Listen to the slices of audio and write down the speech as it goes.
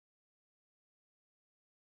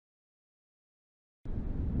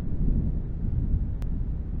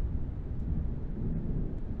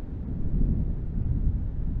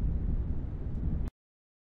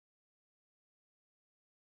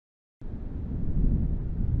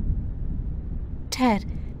Ted.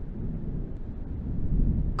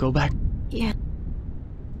 Go back. Yeah.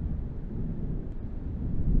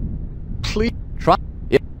 Please. Try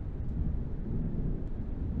it.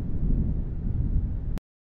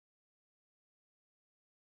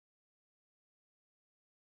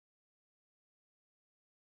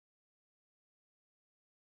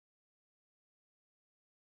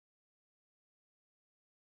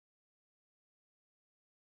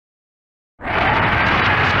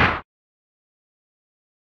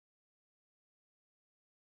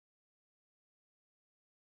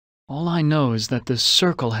 All I know is that this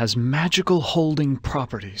circle has magical holding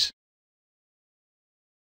properties.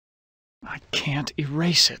 I can't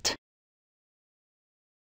erase it.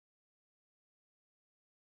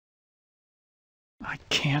 I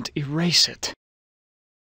can't erase it.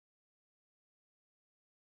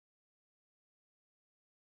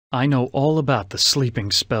 I know all about the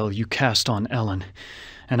sleeping spell you cast on Ellen,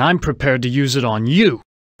 and I'm prepared to use it on you.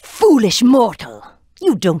 Foolish mortal!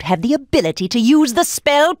 You don't have the ability to use the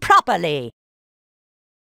spell properly!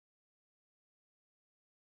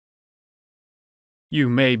 You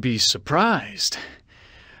may be surprised.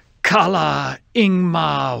 Kala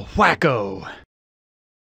Ingma Wacko.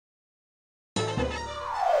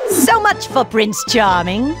 So much for Prince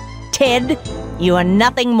Charming. Ted, you are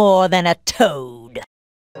nothing more than a toad.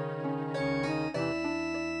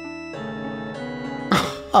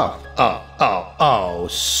 Oh,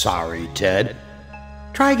 sorry, Ted.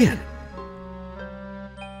 Try again.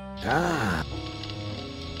 Ah.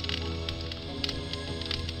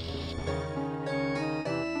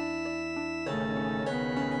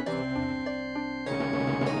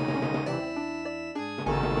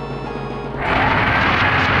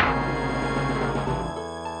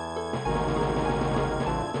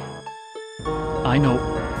 I know.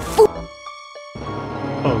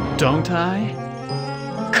 Oh, don't I?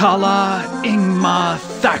 Kala Ingma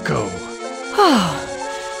Thako.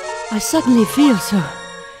 I suddenly feel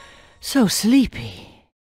so sleepy.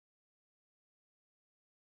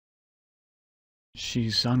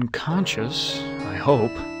 She's unconscious, I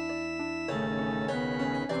hope.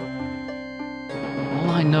 All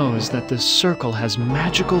I know is that this circle has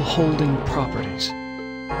magical holding properties.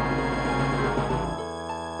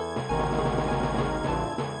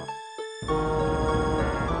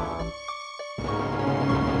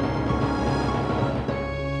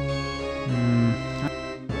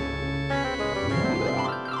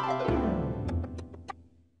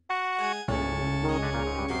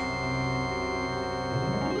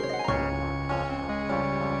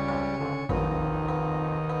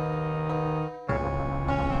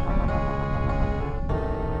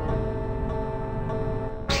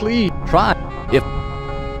 Please. Try if.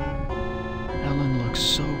 Ellen looks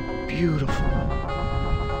so beautiful.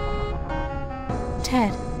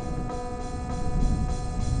 Ted.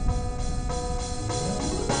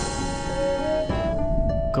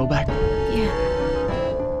 Go back. Yeah.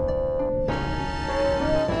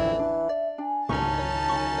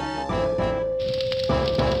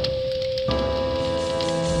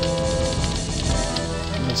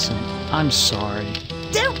 Listen, I'm sorry.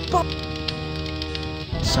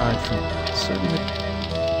 Aside from certainly.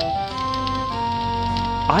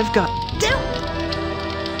 I've got.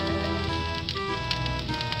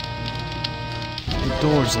 The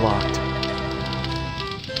door's locked.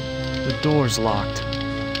 The door's locked.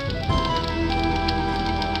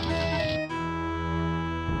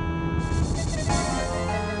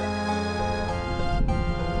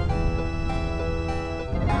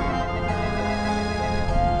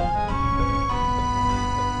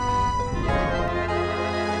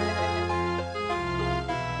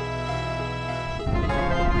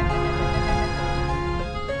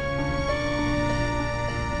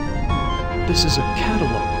 This is a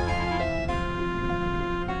catalog.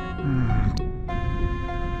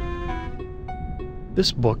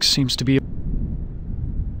 This book seems to be.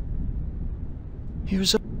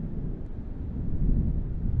 Here's a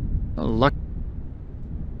luck.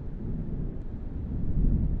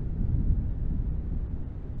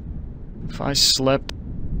 If I slept.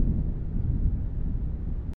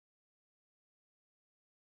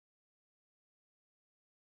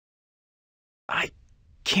 I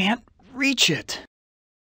can't reach it.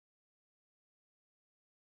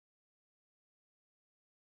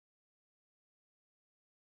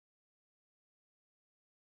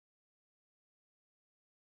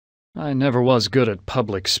 I never was good at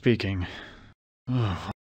public speaking.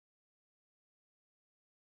 Ugh.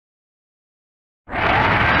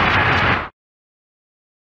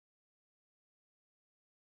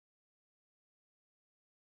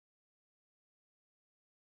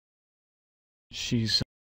 She's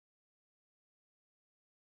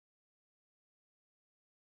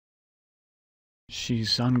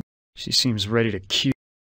She seems ready to cue.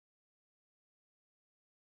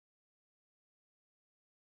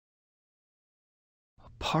 A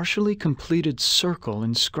partially completed circle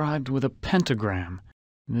inscribed with a pentagram.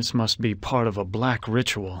 This must be part of a black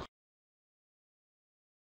ritual.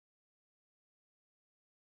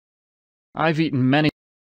 I've eaten many.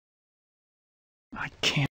 I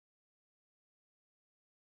can't.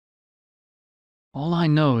 All I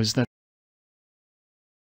know is that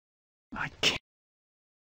I can't.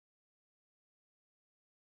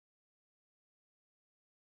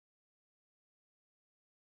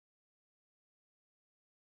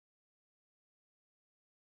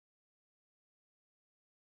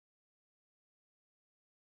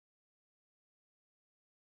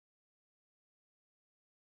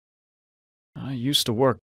 I used to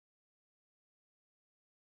work.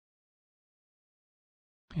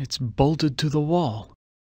 It's bolted to the wall.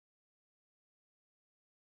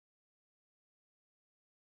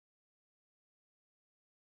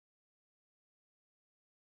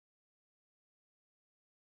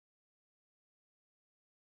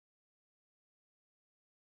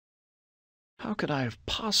 How could I have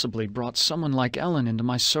possibly brought someone like Ellen into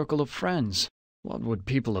my circle of friends? What would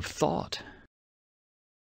people have thought?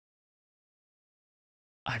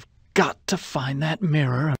 I've got to find that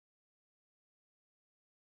mirror.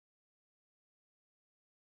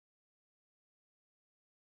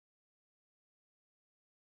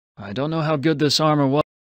 I don't know how good this armor was.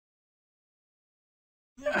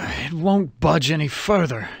 It won't budge any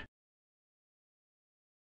further.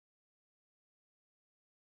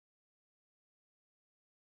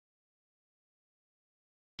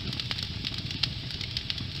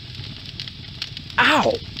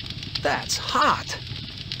 Ow! That's hot.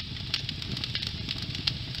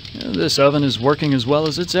 This oven is working as well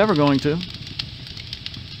as it's ever going to.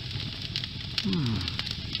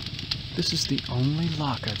 This is the only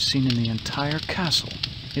lock I've seen in the entire castle.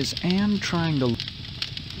 Is Anne trying to...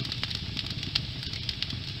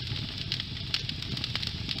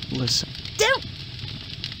 Listen. Don't!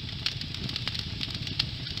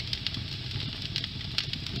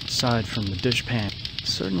 Aside from the dishpan,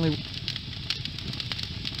 certainly...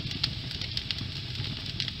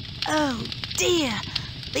 Oh dear,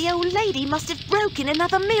 the old lady must have broken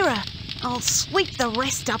another mirror. I'll sweep the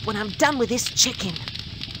rest up when I'm done with this chicken.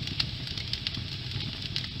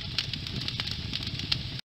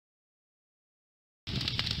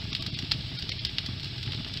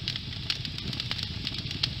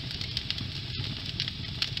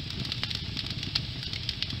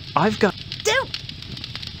 I've got... Don't!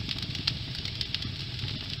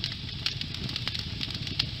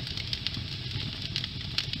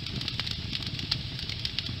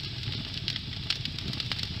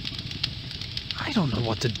 I don't know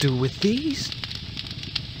what to do with these.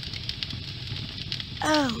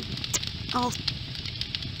 Oh, I'll...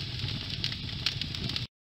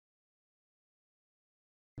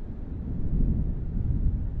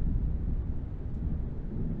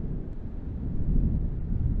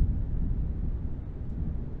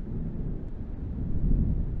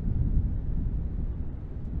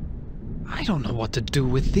 I don't know what to do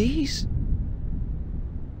with these.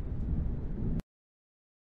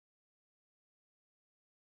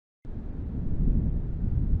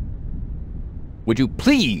 Would you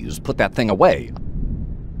please put that thing away?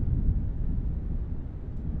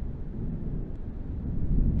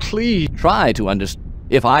 Please. Try to understand.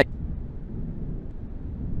 If I...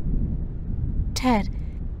 Ted,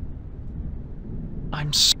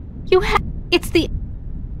 I'm it's the...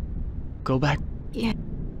 Go back. Yeah.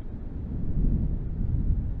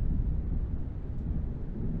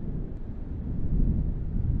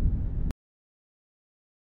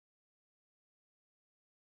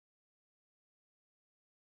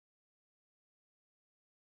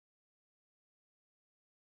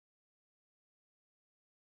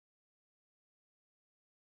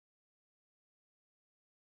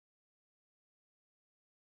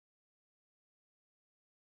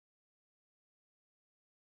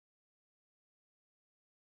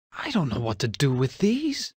 I don't know what to do with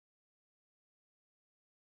these.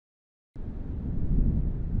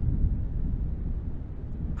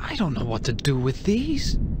 I don't know what to do with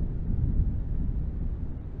these.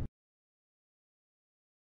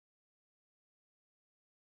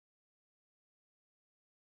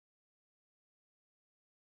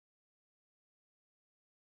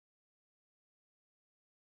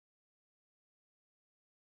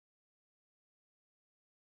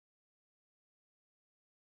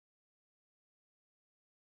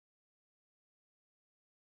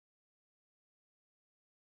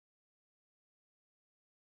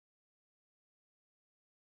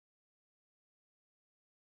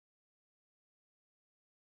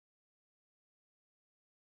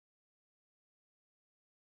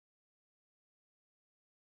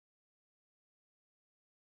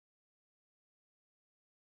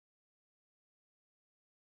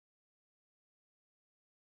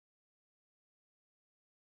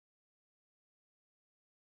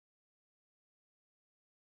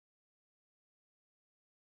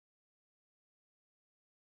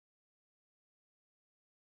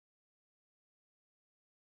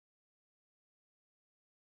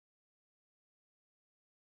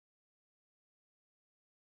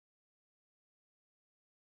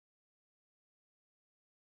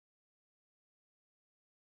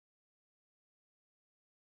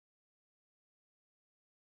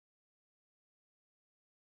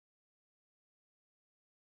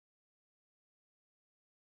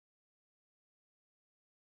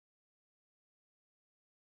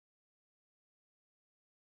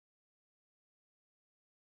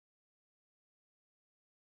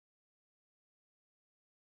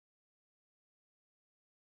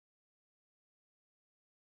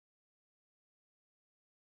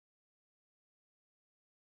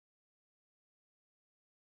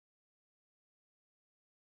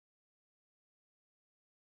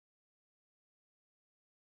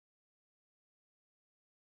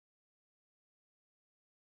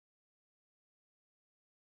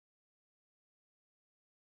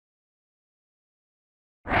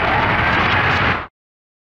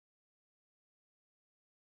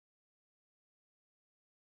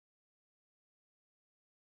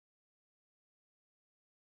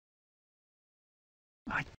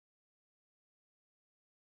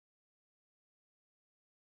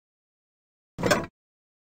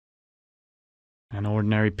 An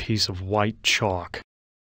ordinary piece of white chalk.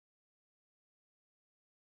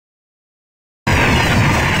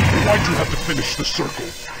 Why'd you have to finish the circle?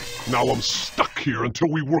 Now I'm stuck here until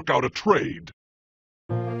we work out a trade.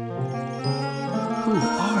 Who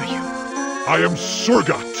are you? I am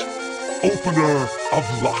Surgat, opener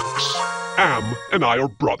of locks. Am and I are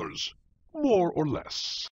brothers, more or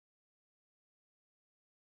less.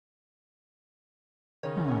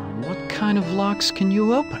 What kind of locks can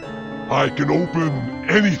you open? I can open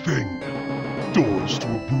anything. Doors to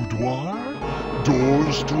a boudoir,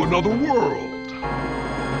 doors to another world.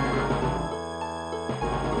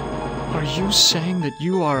 Are you saying that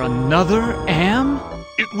you are another Am?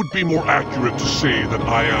 It would be more accurate to say that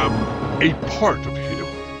I am a part of him.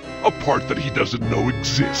 A part that he doesn't know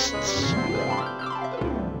exists.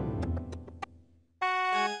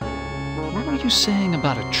 What were you saying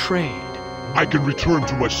about a trade? I can return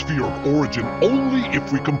to my sphere of origin only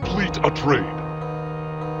if we complete a trade.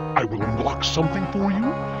 I will unlock something for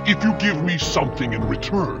you if you give me something in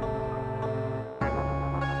return.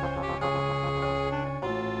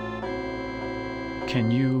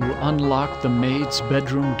 Can you unlock the maid's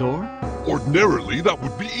bedroom door? Ordinarily, that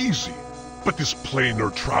would be easy, but this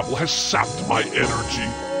planar travel has sapped my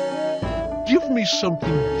energy. Give me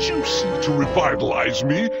something juicy to revitalize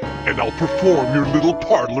me, and I'll perform your little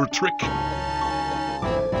parlor trick.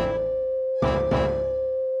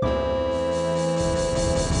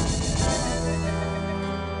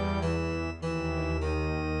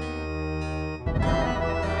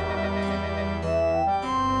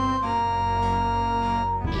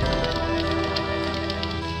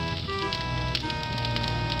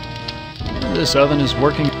 This oven is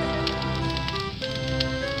working.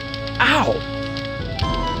 Ow!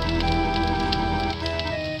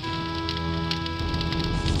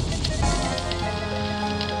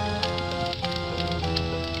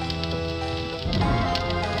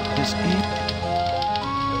 Is it?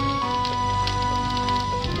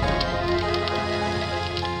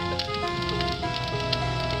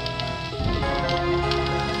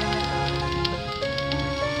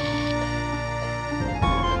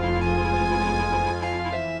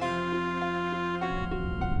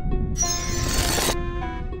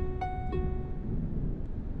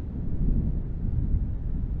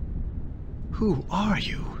 Who are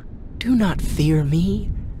you? Do not fear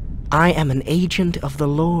me. I am an agent of the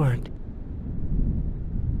Lord.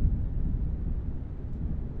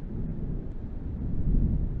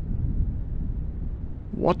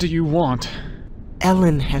 What do you want?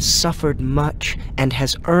 Ellen has suffered much and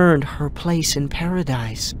has earned her place in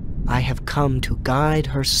paradise. I have come to guide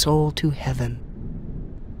her soul to heaven.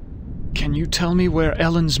 Can you tell me where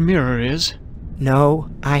Ellen's mirror is?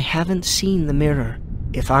 No, I haven't seen the mirror.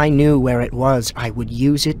 If I knew where it was, I would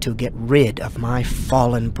use it to get rid of my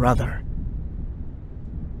fallen brother.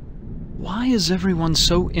 Why is everyone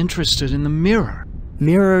so interested in the mirror?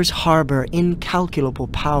 Mirrors harbor incalculable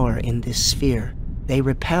power in this sphere. They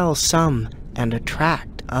repel some and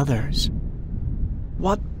attract others.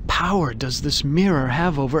 What power does this mirror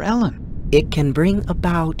have over Ellen? It can bring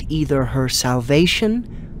about either her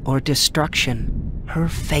salvation or destruction. Her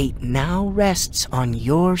fate now rests on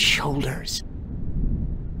your shoulders.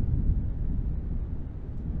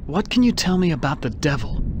 What can you tell me about the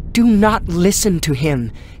devil? Do not listen to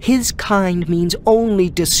him. His kind means only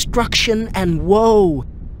destruction and woe.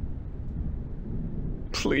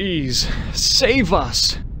 Please, save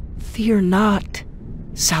us! Fear not.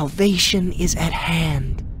 Salvation is at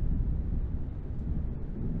hand.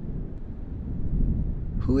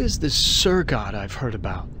 Who is this Surgat I've heard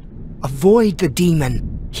about? Avoid the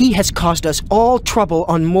demon. He has caused us all trouble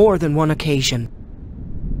on more than one occasion.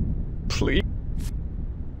 Please?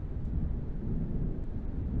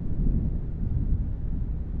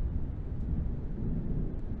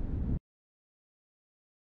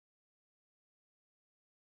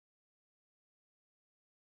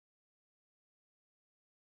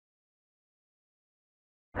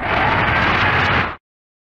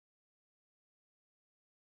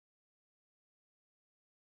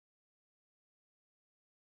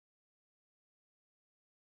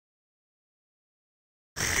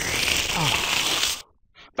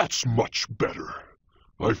 That's much better.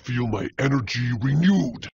 I feel my energy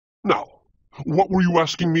renewed. Now, what were you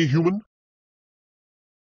asking me, human?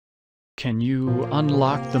 Can you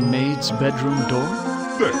unlock the maid's bedroom door?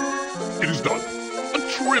 There. It is done.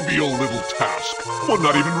 A trivial little task, one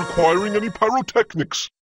not even requiring any pyrotechnics.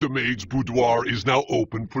 The maid's boudoir is now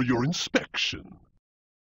open for your inspection.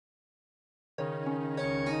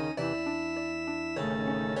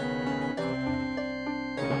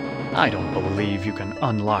 I don't believe you can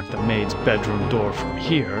unlock the maid's bedroom door from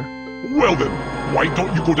here. Well then, why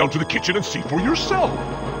don't you go down to the kitchen and see for yourself?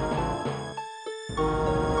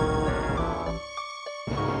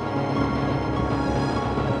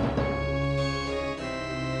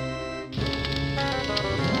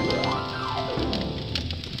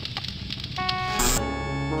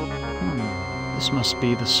 This must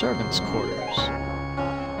be the servants' quarters.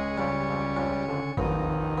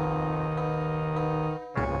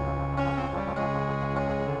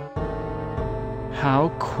 How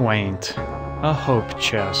quaint. A hope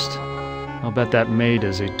chest. I'll bet that maid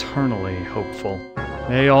is eternally hopeful.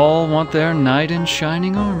 They all want their knight in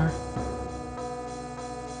shining armor.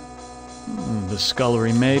 The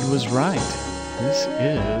scullery maid was right. This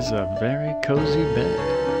is a very cozy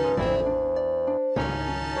bed.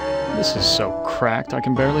 This is so cracked I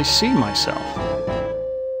can barely see myself.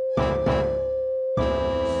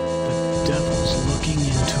 The devil's looking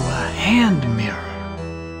into a hand mirror.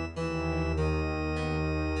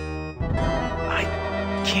 I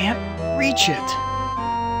can't reach it.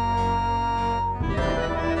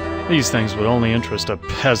 These things would only interest a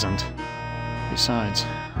peasant. Besides,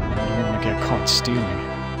 I don't want to get caught stealing.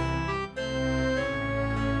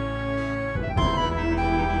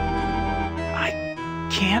 I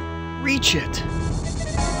can't reach it.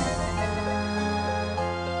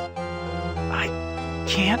 I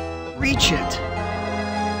can't reach it.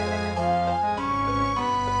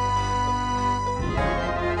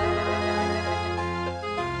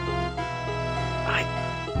 I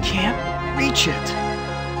can't reach it.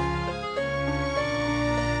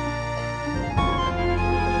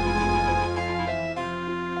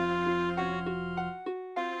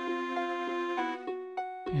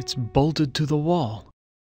 It's bolted to the wall.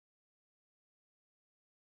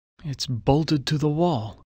 It's bolted to the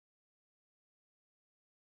wall.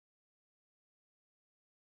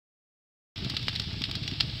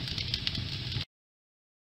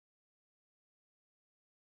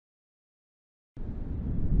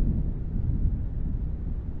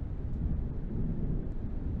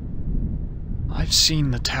 I've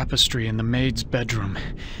seen the tapestry in the maid's bedroom,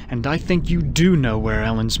 and I think you do know where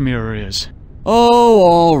Ellen's mirror is. Oh,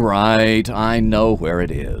 all right. I know where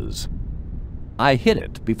it is. I hid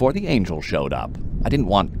it before the angel showed up. I didn't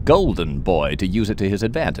want Golden Boy to use it to his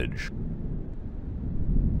advantage.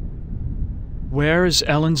 Where is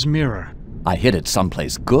Ellen's mirror? I hid it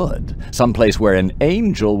someplace good. Someplace where an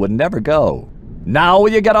angel would never go. Now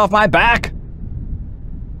will you get off my back?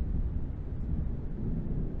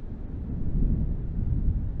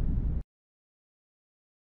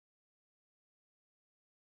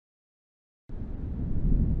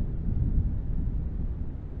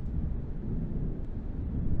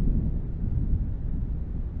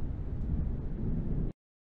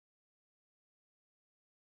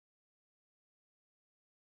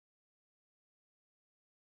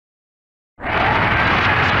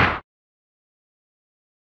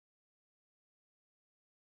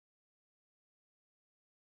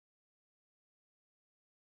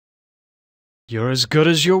 You're as good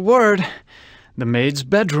as your word. The maid's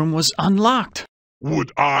bedroom was unlocked.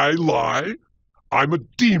 Would I lie? I'm a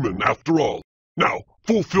demon after all. Now,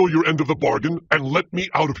 fulfill your end of the bargain and let me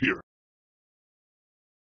out of here.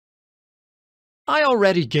 I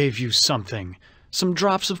already gave you something. Some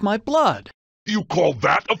drops of my blood. You call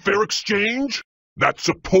that a fair exchange? That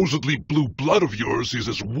supposedly blue blood of yours is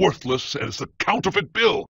as worthless as the counterfeit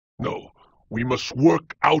bill. No, we must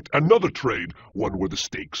work out another trade, one where the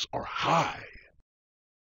stakes are high.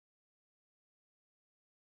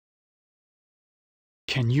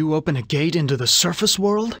 Can you open a gate into the surface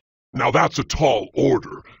world? Now that's a tall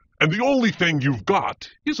order, and the only thing you've got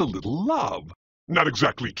is a little love. Not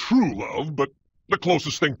exactly true love, but the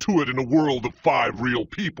closest thing to it in a world of 5 real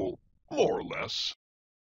people, more or less.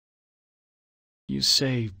 You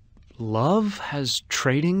say love has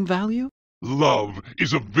trading value? Love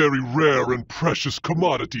is a very rare and precious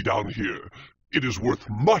commodity down here. It is worth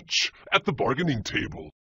much at the bargaining table.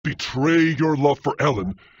 Betray your love for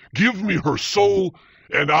Ellen, give me her soul,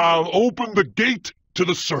 and I'll open the gate to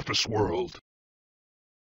the surface world.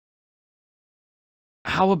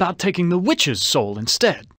 How about taking the witch's soul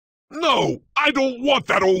instead? No, I don't want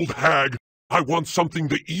that old hag. I want something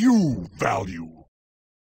that you value.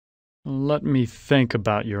 Let me think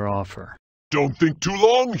about your offer. Don't think too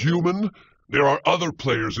long, human. There are other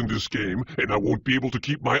players in this game, and I won't be able to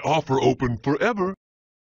keep my offer open forever.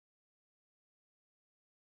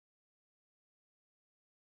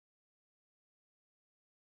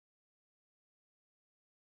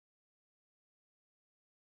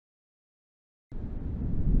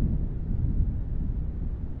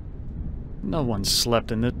 No one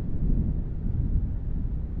slept in the...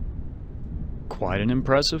 Quite an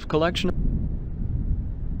impressive collection.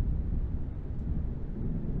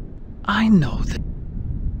 I know that.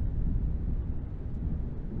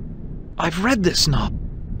 I've read this novel.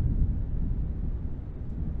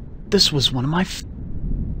 This was one of my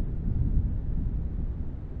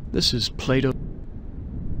This is Plato.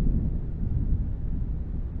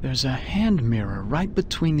 There's a hand mirror right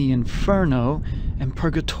between the Inferno and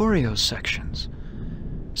Purgatorio sections.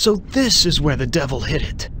 So this is where the devil hid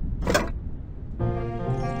it.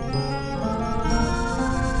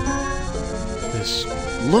 This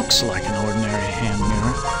looks like an ordinary hand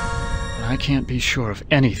mirror, but I can't be sure of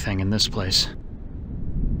anything in this place.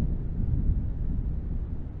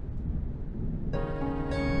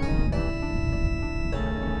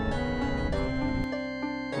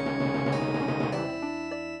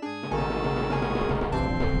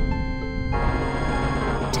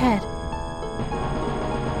 Ted,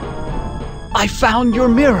 I found your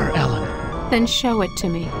mirror, Ellen. then show it to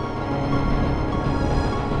me.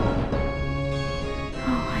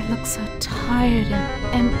 Oh, I look so tired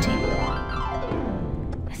and empty.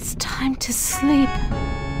 It's time to sleep.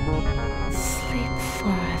 Sleep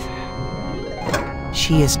forever.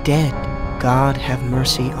 She is dead. God have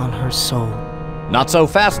mercy on her soul. Not so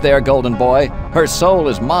fast there, Golden Boy. Her soul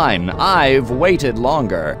is mine. I've waited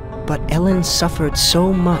longer. But Ellen suffered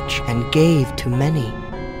so much and gave to many.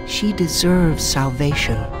 She deserves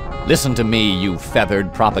salvation. Listen to me, you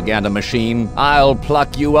feathered propaganda machine. I'll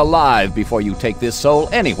pluck you alive before you take this soul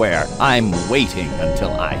anywhere. I'm waiting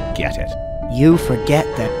until I get it. You forget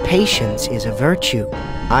that patience is a virtue.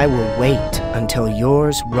 I will wait until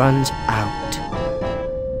yours runs out.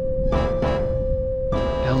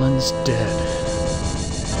 Ellen's dead.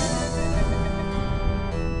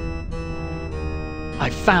 I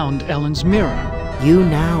found Ellen's mirror. You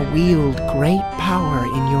now wield great power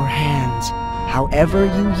in your hands. However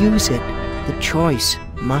you use it, the choice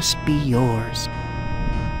must be yours.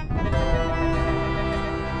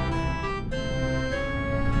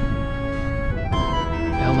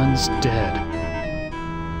 Ellen's dead.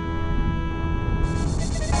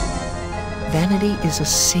 Vanity is a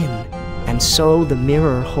sin, and so the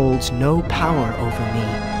mirror holds no power over me.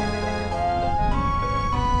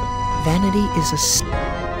 Vanity is a sin.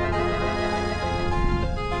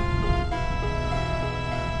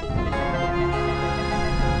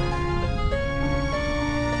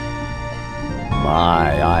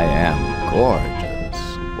 My, I am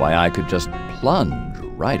gorgeous. Why, I could just plunge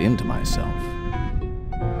right into myself.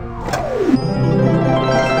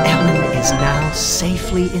 Ellen is now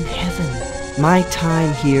safely in heaven. My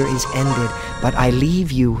time here is ended, but I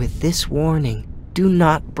leave you with this warning. Do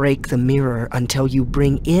not break the mirror until you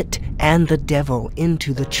bring it and the devil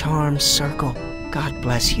into the charmed circle. God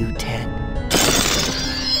bless you, Ted.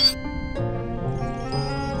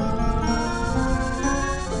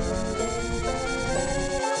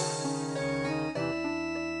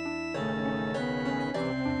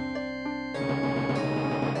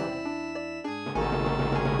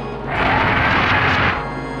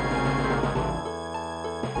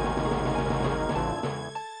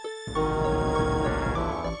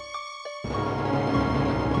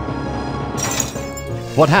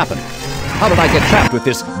 What happened? How did I get trapped with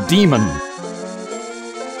this demon?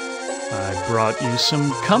 I brought you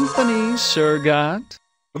some company, Sir God.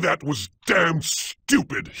 That was damn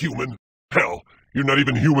stupid, human. Hell, you're not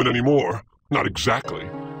even human anymore. Not exactly.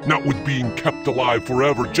 Not with being kept alive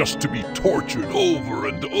forever just to be tortured over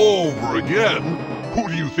and over again. Who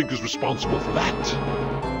do you think is responsible for that?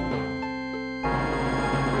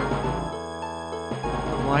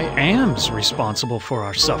 Why, Am's responsible for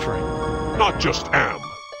our suffering. Not just Am.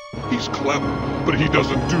 He's clever, but he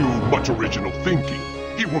doesn't do much original thinking.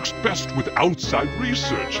 He works best with outside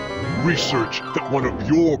research. Research that one of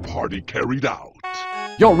your party carried out.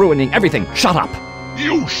 You're ruining everything. Shut up.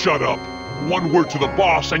 You shut up! One word to the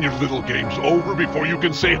boss and your little game's over before you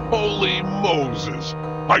can say, Holy Moses!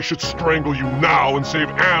 I should strangle you now and save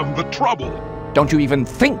Am the trouble. Don't you even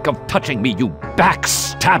think of touching me, you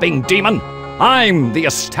backstabbing demon! I'm the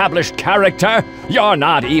established character. You're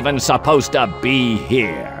not even supposed to be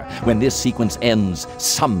here. When this sequence ends,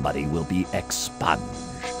 somebody will be expunged.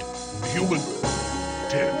 Human,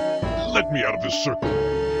 Ted, let me out of this circle.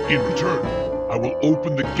 In return, I will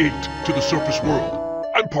open the gate to the surface world.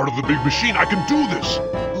 I'm part of the big machine. I can do this.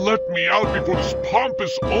 Let me out before this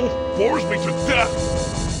pompous oaf bores me to death.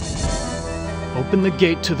 Open the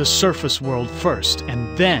gate to the surface world first,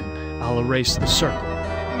 and then I'll erase the circle.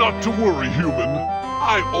 Not to worry, human.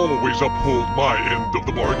 I always uphold my end of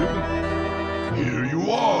the bargain. Here you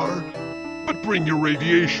are. But bring your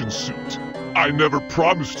radiation suit. I never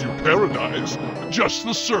promised you paradise, just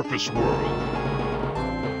the surface world.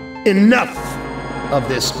 Enough of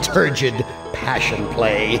this turgid passion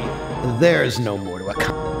play. There's no more to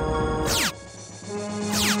accomplish.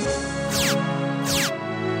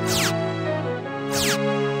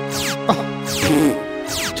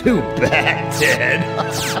 Oh, too bad, Ted.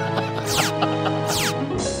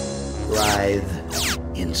 Writhe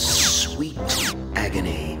in sweet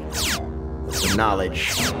agony with the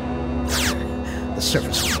knowledge the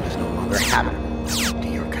surface world is no longer habitable to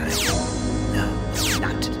your kind. No,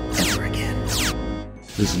 not ever again.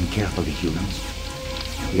 Listen carefully, humans.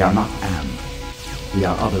 We are not Am. We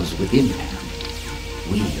are others within Am.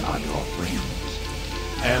 We are your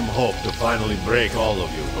friends. Am hoped to finally break all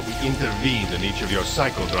of you, but we intervened in each of your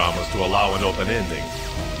psychodramas to allow an open ending.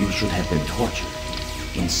 You should have been tortured.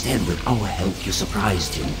 Instead, with our help, you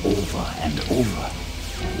surprised him over and over.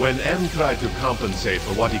 When M tried to compensate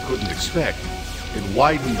for what he couldn't expect, it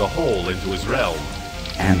widened the hole into his realm.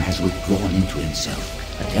 Am has withdrawn into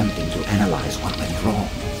himself, attempting to analyze what went wrong.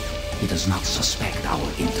 He does not suspect our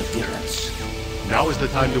interference. Now is the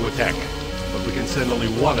time to attack, but we can send only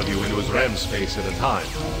one of you into his RAM space at a time.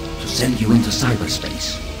 To send you into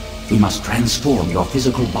cyberspace, we must transform your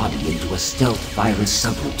physical body into a stealth virus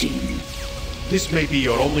subroutine. This may be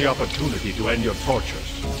your only opportunity to end your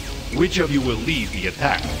tortures. Which of you will lead the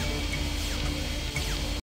attack?